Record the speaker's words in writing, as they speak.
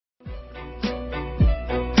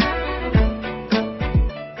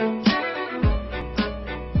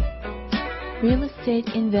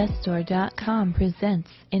RealEstateInvestor.com presents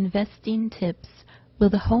Investing Tips. Will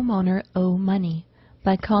the Homeowner Owe Money?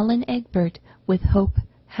 By Colin Egbert with Hope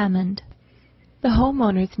Hammond. The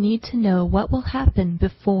homeowners need to know what will happen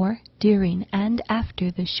before, during, and after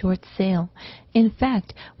the short sale. In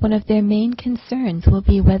fact, one of their main concerns will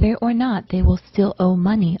be whether or not they will still owe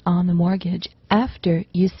money on the mortgage after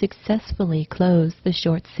you successfully close the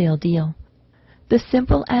short sale deal. The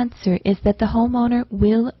simple answer is that the homeowner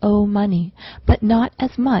will owe money, but not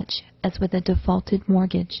as much as with a defaulted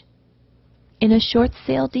mortgage. In a short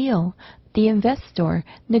sale deal, the investor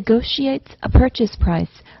negotiates a purchase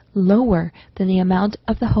price lower than the amount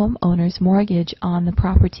of the homeowner's mortgage on the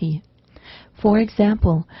property. For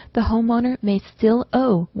example, the homeowner may still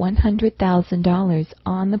owe $100,000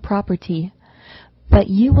 on the property, but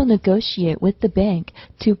you will negotiate with the bank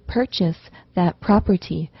to purchase that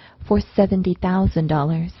property for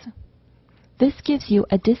 $70,000. This gives you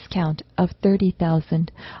a discount of $30,000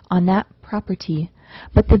 on that property,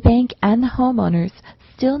 but the bank and the homeowners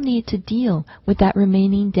still need to deal with that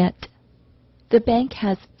remaining debt. The bank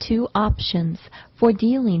has two options for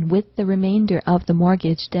dealing with the remainder of the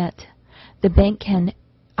mortgage debt. The bank can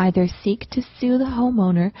either seek to sue the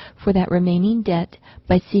homeowner for that remaining debt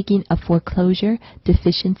by seeking a foreclosure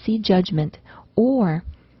deficiency judgment, or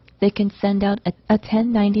they can send out a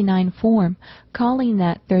 1099 form calling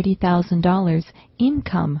that $30,000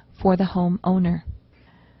 income for the homeowner.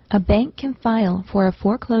 A bank can file for a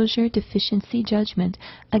foreclosure deficiency judgment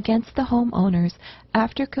against the homeowners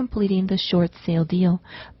after completing the short sale deal.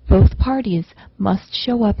 Both parties must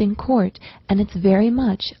show up in court, and it's very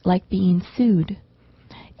much like being sued.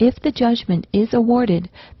 If the judgment is awarded,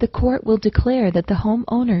 the court will declare that the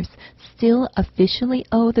homeowners still officially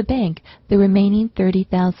owe the bank the remaining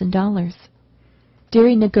 $30,000.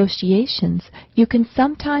 During negotiations, you can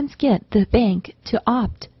sometimes get the bank to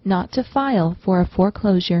opt not to file for a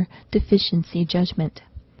foreclosure deficiency judgment.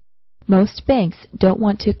 Most banks don't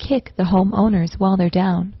want to kick the homeowners while they're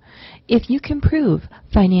down. If you can prove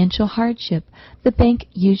financial hardship, the bank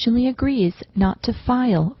usually agrees not to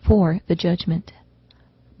file for the judgment.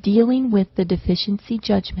 Dealing with the deficiency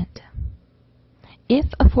judgment. If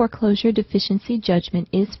a foreclosure deficiency judgment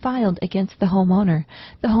is filed against the homeowner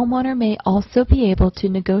may also be able to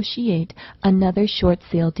negotiate another short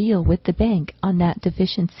sale deal with the bank on that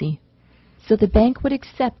deficiency. So the bank would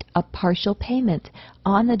accept a partial payment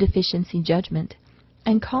on the deficiency judgment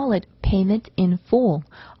and call it payment in full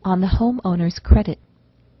on the homeowner's credit.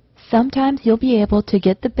 Sometimes you'll be able to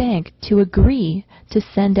get the bank to agree to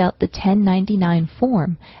send out the 1099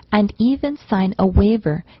 form and even sign a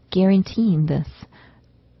waiver guaranteeing this.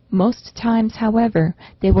 Most times, however,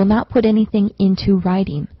 they will not put anything into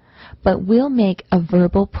writing, but will make a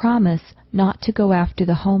verbal promise not to go after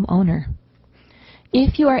the homeowner.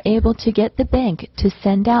 If you are able to get the bank to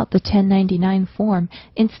send out the 1099 form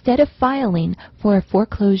instead of filing for a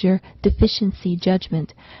foreclosure deficiency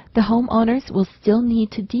judgment, the homeowners will still need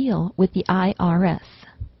to deal with the IRS.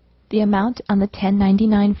 The amount on the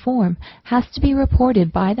 1099 form has to be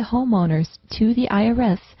reported by the homeowners to the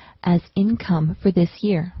IRS as income for this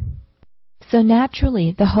year. So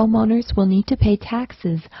naturally, the homeowners will need to pay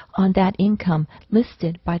taxes on that income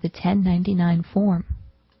listed by the 1099 form.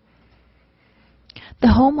 The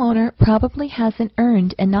homeowner probably hasn't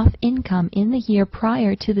earned enough income in the year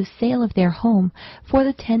prior to the sale of their home for the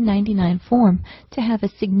 1099 form to have a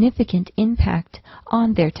significant impact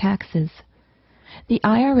on their taxes. The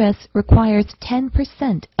IRS requires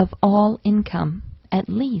 10% of all income, at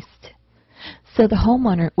least. So the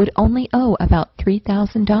homeowner would only owe about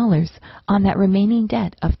 $3,000 on that remaining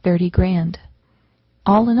debt of $30,000.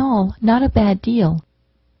 All in all, not a bad deal.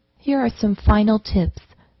 Here are some final tips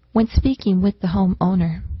when speaking with the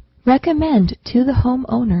homeowner. Recommend to the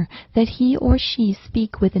homeowner that he or she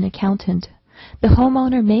speak with an accountant. The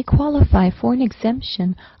homeowner may qualify for an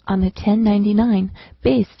exemption on the 1099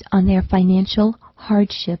 based on their financial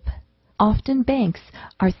hardship. Often banks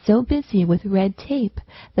are so busy with red tape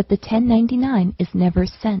that the 1099 is never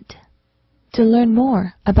sent. To learn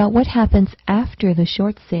more about what happens after the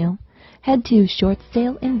short sale, head to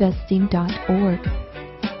shortsaleinvesting.org.